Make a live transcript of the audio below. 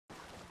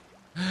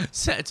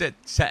Set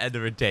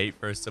another date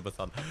for a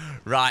subathon.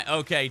 Right,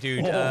 okay,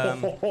 dude.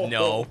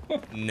 No.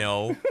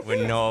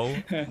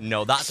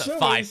 That's a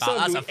 5.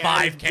 That's a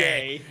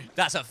 5K.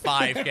 That's a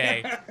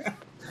 5K.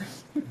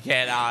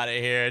 Get out of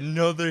here.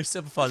 Another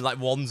subathon. Like,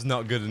 one's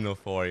not good enough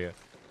for you.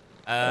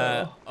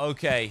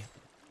 Okay.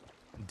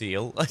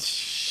 Deal.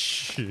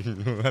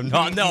 I'm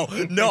not.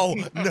 No.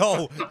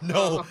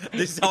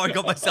 This is how I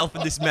got myself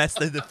in this mess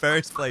in the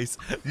first place.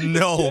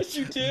 No. Yes,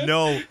 you did.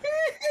 No.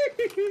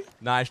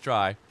 Nice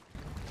try.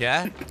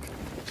 Yeah? Do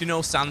you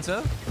know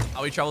Santa?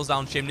 How he travels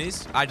down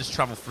chimneys? I just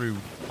travel through,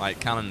 like,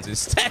 cannons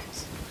instead.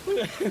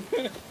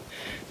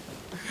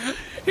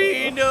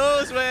 He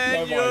knows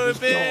when you're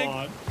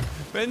big,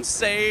 when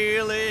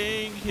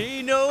sailing.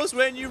 He knows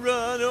when you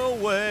run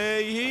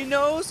away. He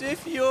knows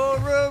if you're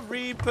a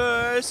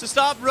reaper. So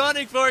stop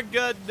running, for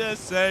goodness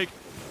sake.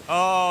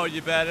 Oh,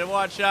 you better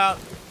watch out.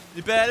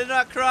 You better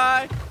not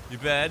cry. You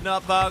better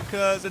not pout,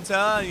 'cause I'm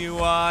telling you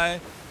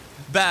why.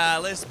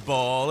 Ballast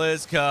Ball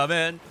is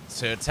coming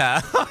to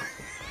town.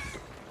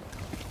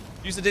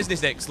 Use the Disney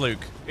sticks,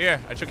 Luke.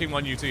 Here, I chucking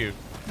one you to you.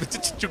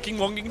 Chucking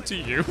one to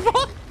you?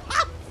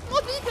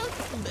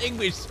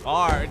 English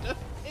hard.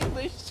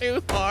 English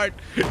too hard.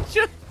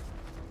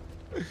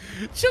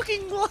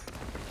 Chucking one.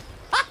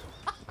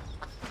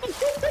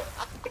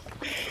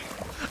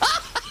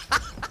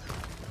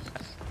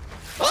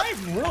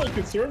 I'm really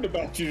concerned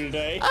about you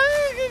today.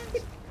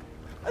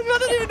 I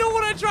don't even know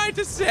what I tried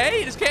to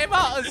say. It just came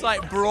out as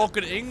like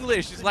broken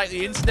English. It's like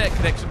the internet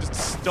connection just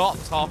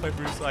stopped halfway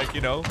through. It's like,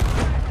 you know.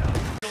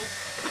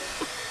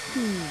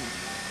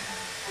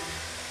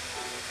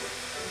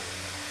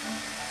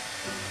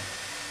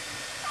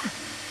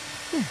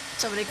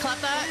 Somebody clap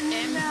that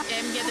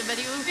and get the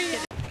video.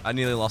 I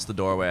nearly lost the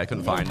doorway. I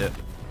couldn't find it.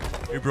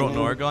 Who brought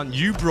Norgon?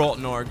 You brought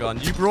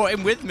Norgon. You brought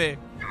him with me.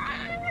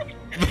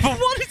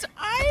 What is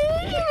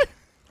I?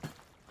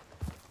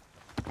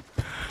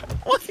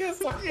 What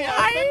is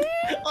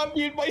I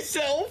mute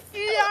myself.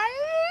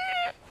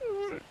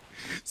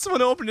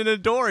 Someone opening a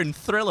door in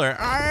Thriller.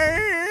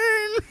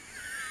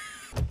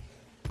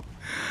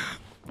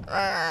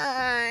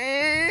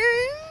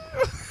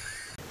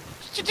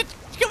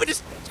 Can we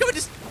just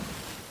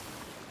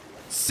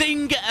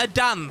sing a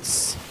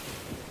dance?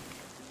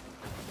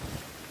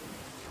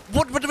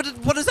 What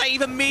does that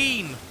even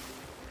mean?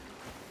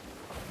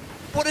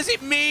 What does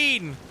it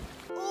mean?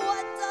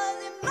 What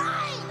does it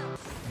mean?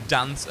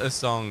 Dance a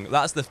song.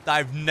 That's the.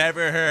 I've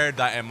never heard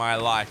that in my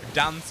life.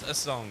 Dance a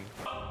song.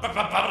 The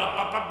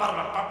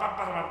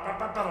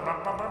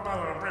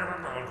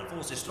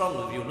force is strong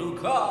with you,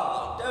 Luke.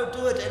 Oh, don't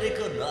do it,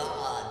 Anakin.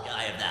 Oh,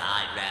 I am the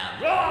high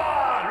ground.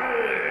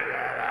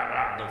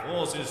 The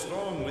force is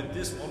strong with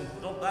this one,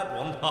 not that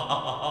one.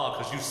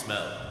 Because you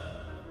smell.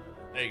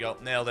 There you go.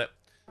 Nailed it.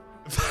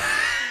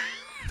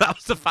 That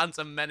was the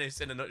Phantom Menace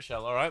in a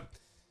nutshell, alright?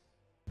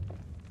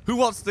 Who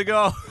wants to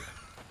go?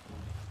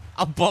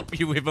 I'll bop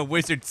you with a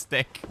wizard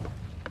stick.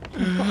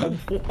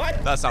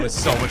 What? That sounded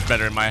so much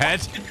better in my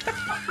head.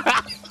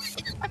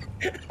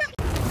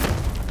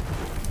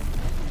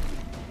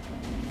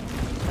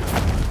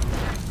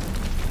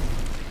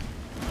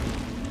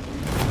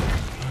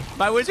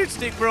 My wizard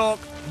stick broke.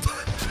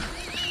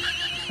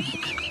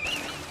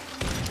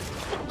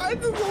 I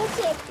just want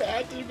so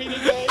bad to be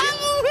today.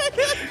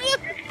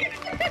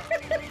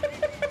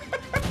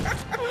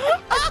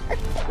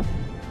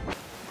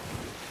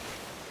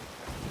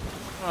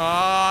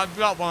 I've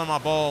got one of my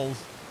balls.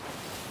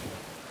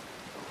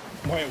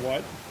 Wait,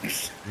 what?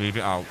 Leave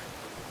it out.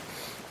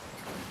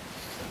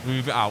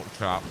 Leave it out,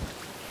 chap.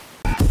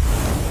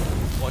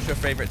 What's your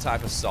favorite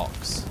type of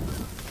socks?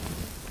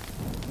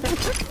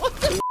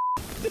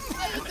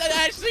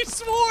 I actually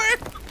swore!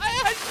 I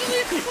have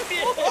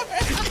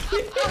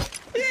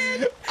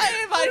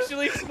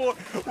actually swore!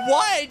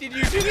 Why did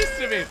you do this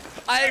to me?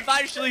 I have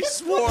actually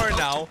swore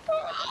now.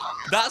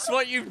 That's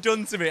what you've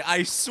done to me.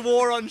 I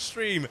swore on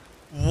stream.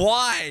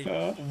 Why?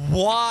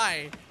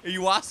 Why are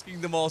you asking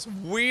the most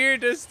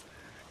weirdest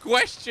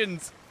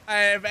questions I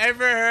have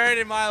ever heard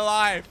in my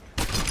life?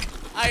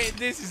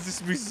 This is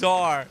just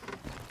bizarre.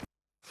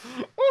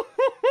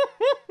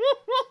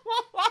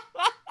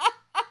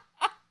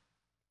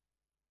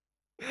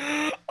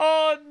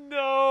 Oh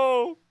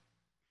no.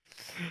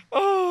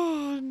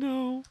 Oh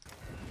no.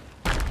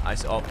 I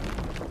saw.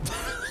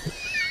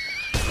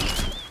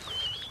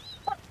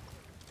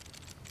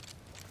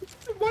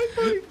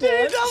 Dude,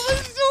 that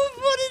was so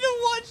funny to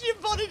watch your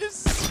body just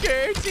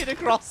skirting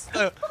across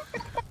the.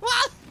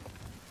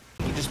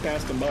 You just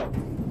passed him up.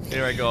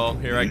 Here I go.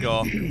 Here I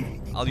go.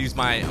 I'll use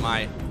my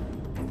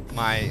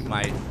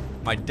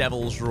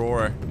devil's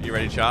roar. You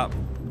ready, chap?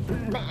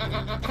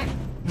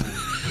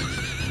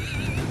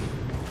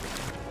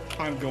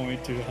 I'm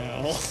going to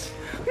hell.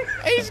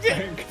 He's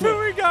getting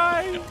poor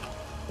guy.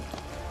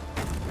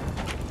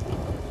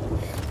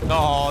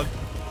 Oh,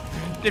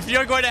 if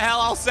you're going to hell,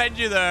 I'll send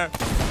you there.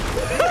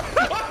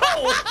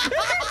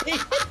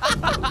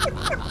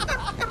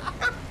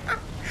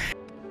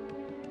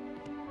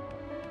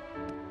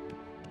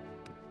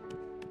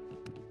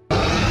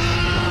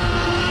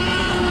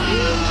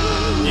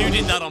 You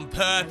did that on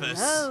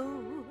purpose.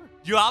 Hello.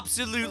 You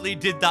absolutely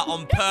did that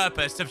on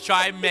purpose to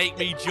try and make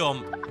me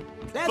jump.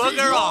 Pleasant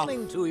Bugger off.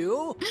 morning to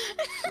you.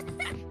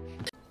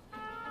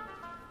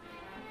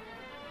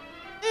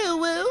 Oh,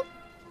 well.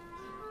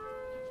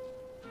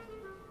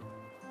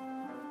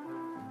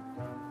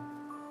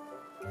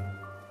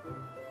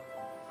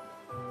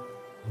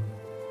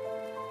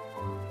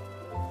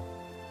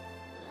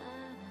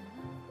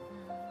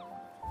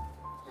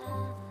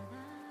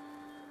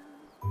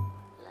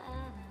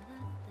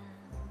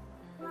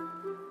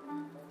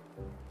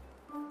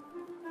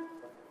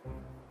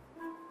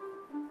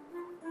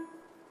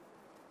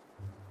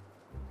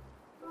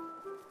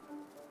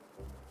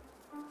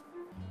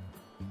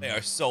 They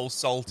are so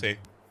salty.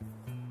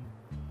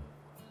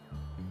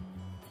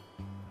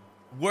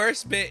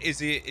 Worst bit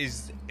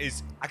is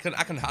I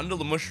can handle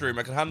the mushroom,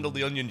 I can handle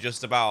the onion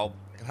just about.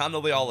 I can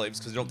handle the olives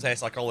because they don't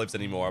taste like olives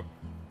anymore.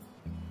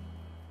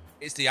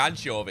 It's the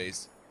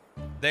anchovies.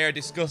 They are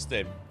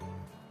disgusting.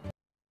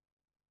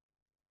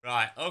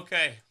 Right,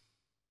 okay.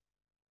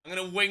 I'm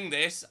gonna wing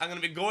this. I'm gonna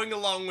be going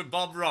along with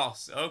Bob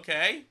Ross,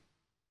 okay?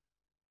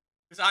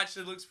 This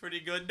actually looks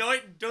pretty good. No,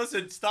 it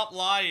doesn't. Stop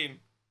lying.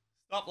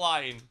 Stop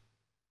lying.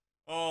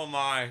 Oh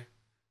my.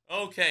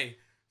 Okay.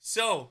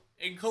 So,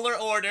 in color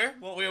order,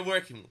 what we are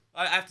working with.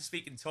 I have to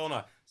speak in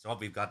toner. So what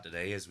we've got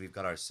today is we've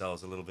got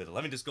ourselves a little bit of...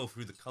 Let me just go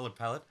through the color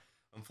palette.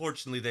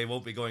 Unfortunately, they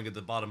won't be going at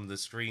the bottom of the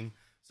screen.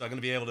 So I'm going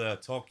to be able to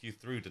talk you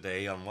through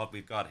today on what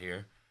we've got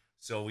here.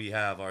 So we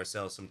have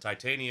ourselves some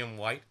titanium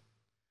white.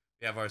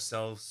 We have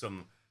ourselves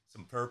some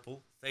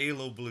purple,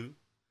 phthalo blue.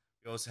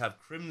 We also have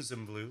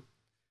crimson blue.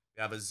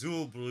 We have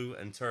azul blue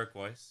and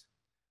turquoise.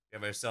 We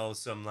have ourselves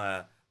some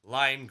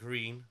lime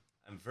green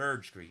and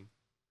verge green.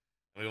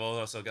 And we've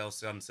also got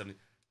some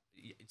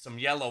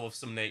yellow of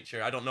some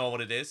nature. I don't know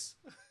what it is.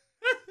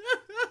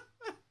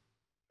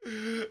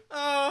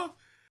 Oh.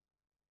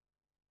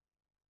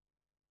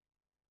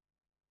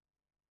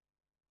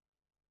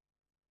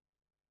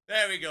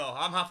 There we go.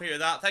 I'm happy with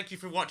that. Thank you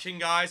for watching,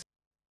 guys.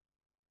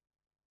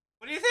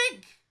 What do you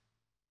think?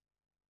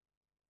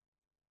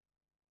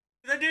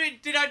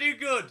 Did I do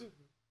good?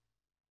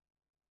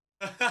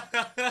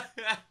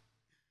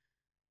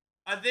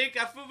 I think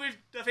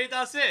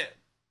that's it.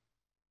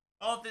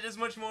 I don't think there's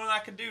much more I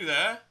can do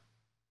there.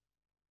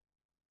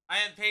 I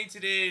haven't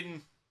painted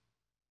in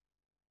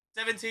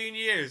 17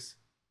 years.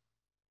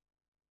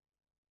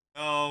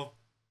 Oh,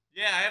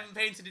 yeah, I haven't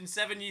painted in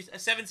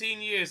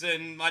 17 years,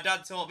 and my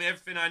dad taught me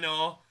everything I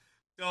know.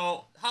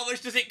 So, how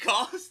much does it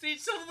cost? Did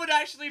someone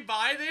actually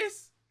buy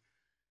this?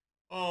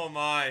 Oh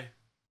my.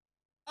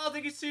 I don't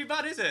think it's too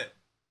bad, is it?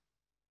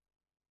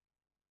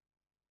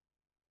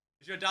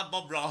 Is your dad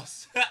Bob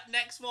Ross?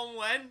 Next one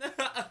when?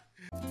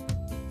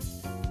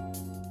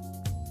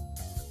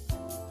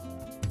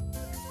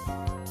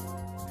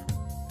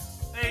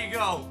 There you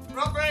go.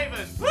 Rob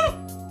Raven. Woo!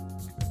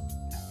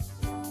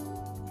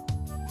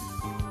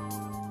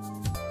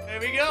 There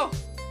we go.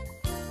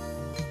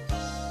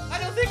 I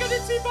don't think I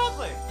did too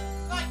badly.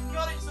 Thank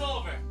God it's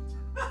over.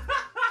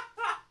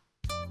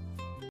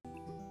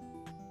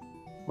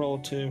 Roll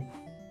 2.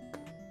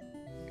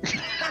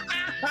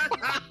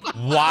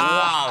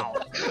 Wow.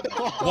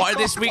 What are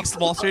this week's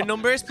lottery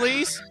numbers,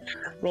 please?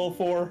 Roll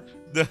 4.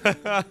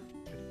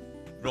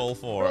 Roll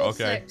 4, Roll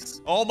okay. 6.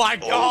 Oh my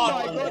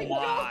God! Oh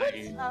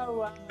my. Oh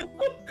wow.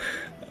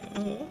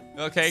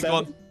 Okay, 7. go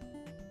on.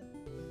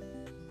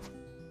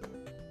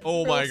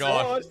 Oh my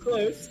God. Oh, it's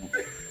close.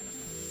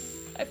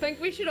 I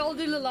think we should all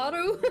do the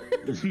lotto.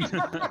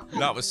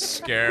 That was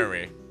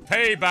scary.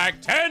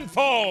 Payback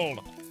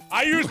tenfold!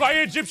 I used my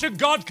Egyptian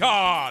god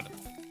card!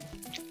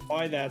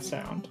 Why that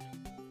sound?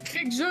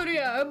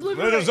 Exodia,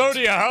 obliterate. Little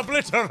Zodia,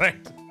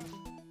 obliterate!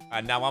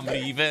 And now I'm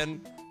leaving.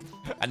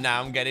 And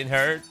now I'm getting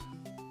hurt.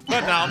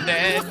 But now I'm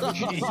dead.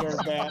 You deserve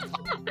that.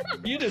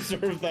 You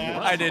deserve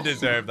that. I did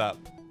deserve that.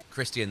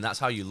 Christian, that's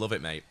how you love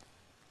it, mate.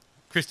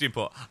 Christian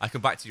put, I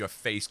come back to your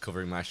face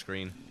covering my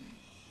screen.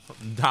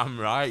 Damn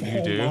right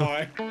you do.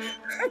 My.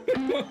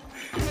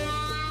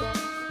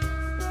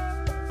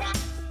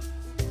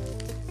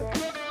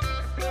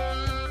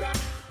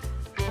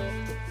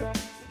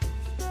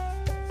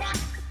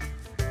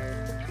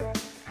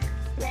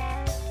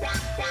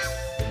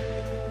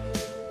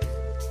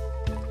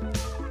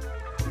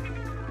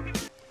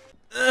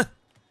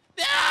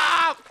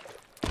 No!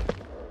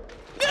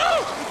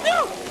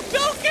 No!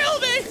 Don't kill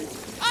me!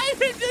 I'm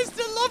just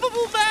a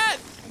lovable man!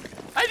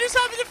 I just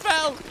happened to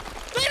fell!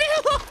 Leave me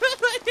alone!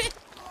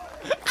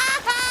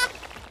 Ah!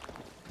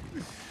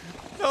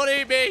 Don't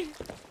eat me!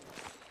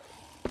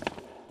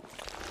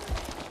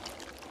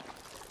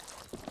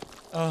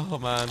 Oh,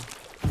 man.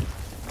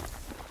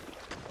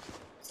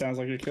 Sounds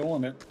like you're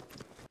killing it.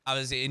 I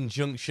was in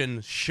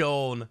Junction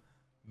shown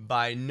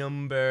by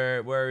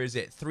number, where is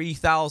it?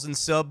 3,000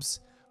 subs.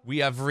 We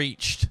have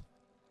reached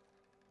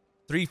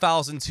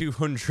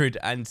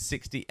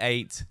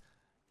 3,268.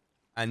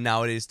 And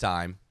now it is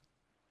time.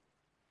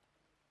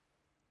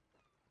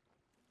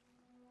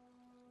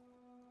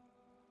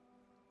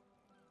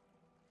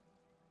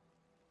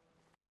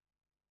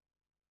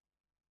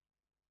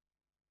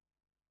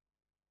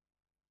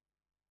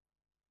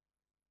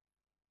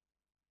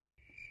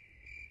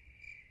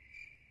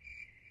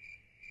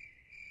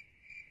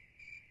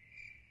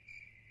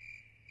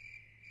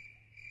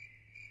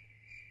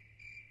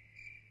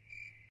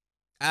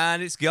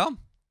 And it's gone.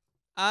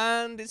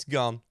 And it's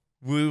gone.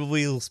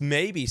 We'll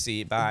maybe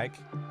see it back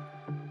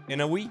in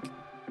a week.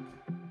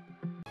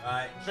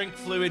 Right, drink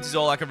fluids is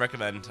all I can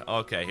recommend.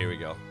 Okay, here we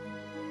go.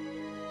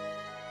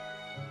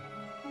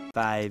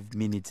 5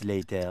 minutes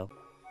later.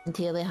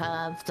 Until they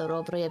have the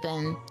Rob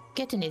Raven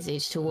getting his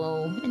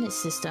H2O in his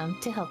system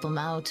to help him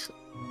out.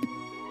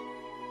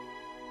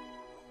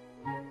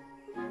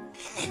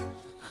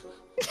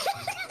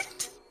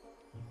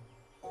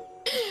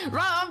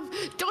 Rob,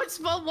 don't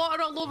spill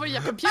water all over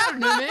your computer,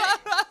 no, mate.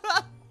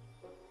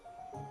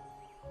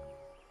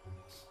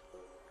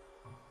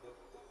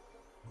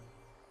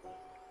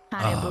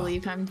 I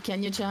believe him.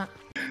 Can you, chat?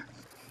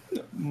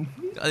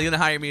 Are you gonna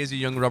hire me as a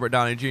young Robert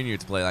Downey Jr.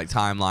 to play like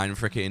Timeline,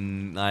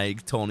 freaking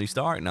like Tony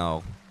Stark?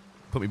 No,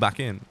 put me back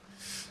in.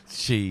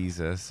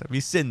 Jesus, have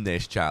you seen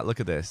this, chat? Look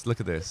at this. Look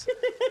at this.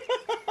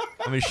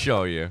 Let me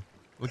show you.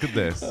 Look at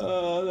this.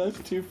 Oh, that's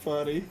too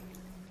funny.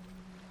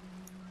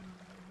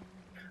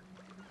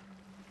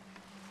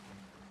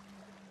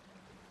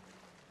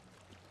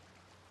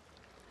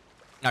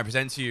 I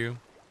present to you,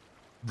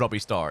 Robbie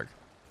Stark.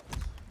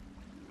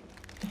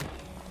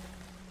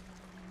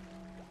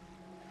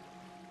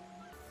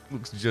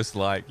 Looks just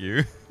like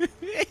you.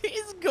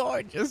 He's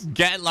gorgeous.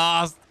 Get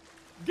lost.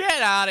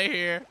 Get out of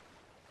here.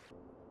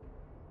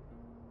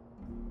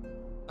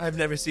 I've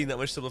never seen that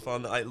much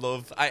subathon. I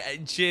love.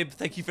 Jib,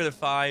 thank you for the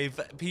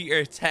 5.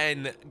 Peter,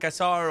 10.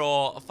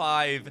 Gataro,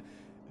 5.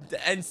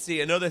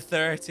 NC, another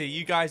 30.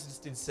 You guys are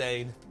just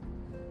insane.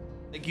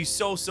 Thank you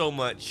so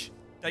much.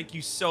 Thank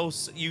you so.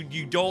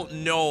 You don't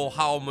know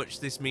how much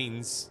this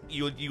means.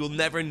 You'll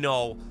never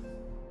know.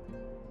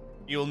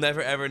 You'll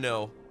never ever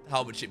know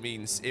how much it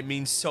means. It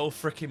means so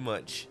freaking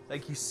much.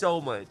 Thank you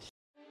so much.